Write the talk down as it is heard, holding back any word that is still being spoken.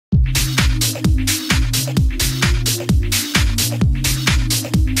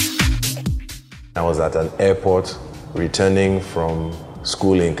I was at an airport returning from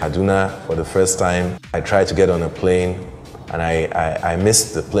school in Kaduna for the first time. I tried to get on a plane and I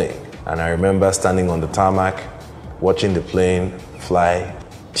missed the plane. And I remember standing on the tarmac, watching the plane fly.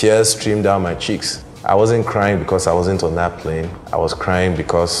 Tears streamed down my cheeks. I wasn't crying because I wasn't on that plane. I was crying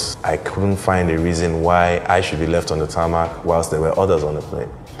because I couldn't find a reason why I should be left on the tarmac whilst there were others on the plane.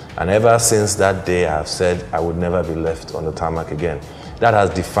 And ever since that day, I've said I would never be left on the tarmac again. That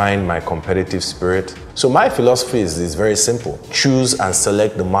has defined my competitive spirit. So my philosophy is very simple. Choose and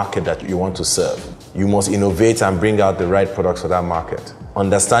select the market that you want to serve. You must innovate and bring out the right products for that market.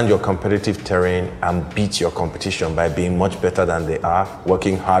 Understand your competitive terrain and beat your competition by being much better than they are,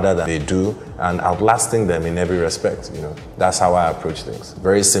 working harder than they do, and outlasting them in every respect. That's how I approach things.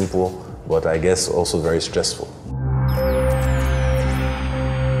 Very simple, but I guess also very stressful.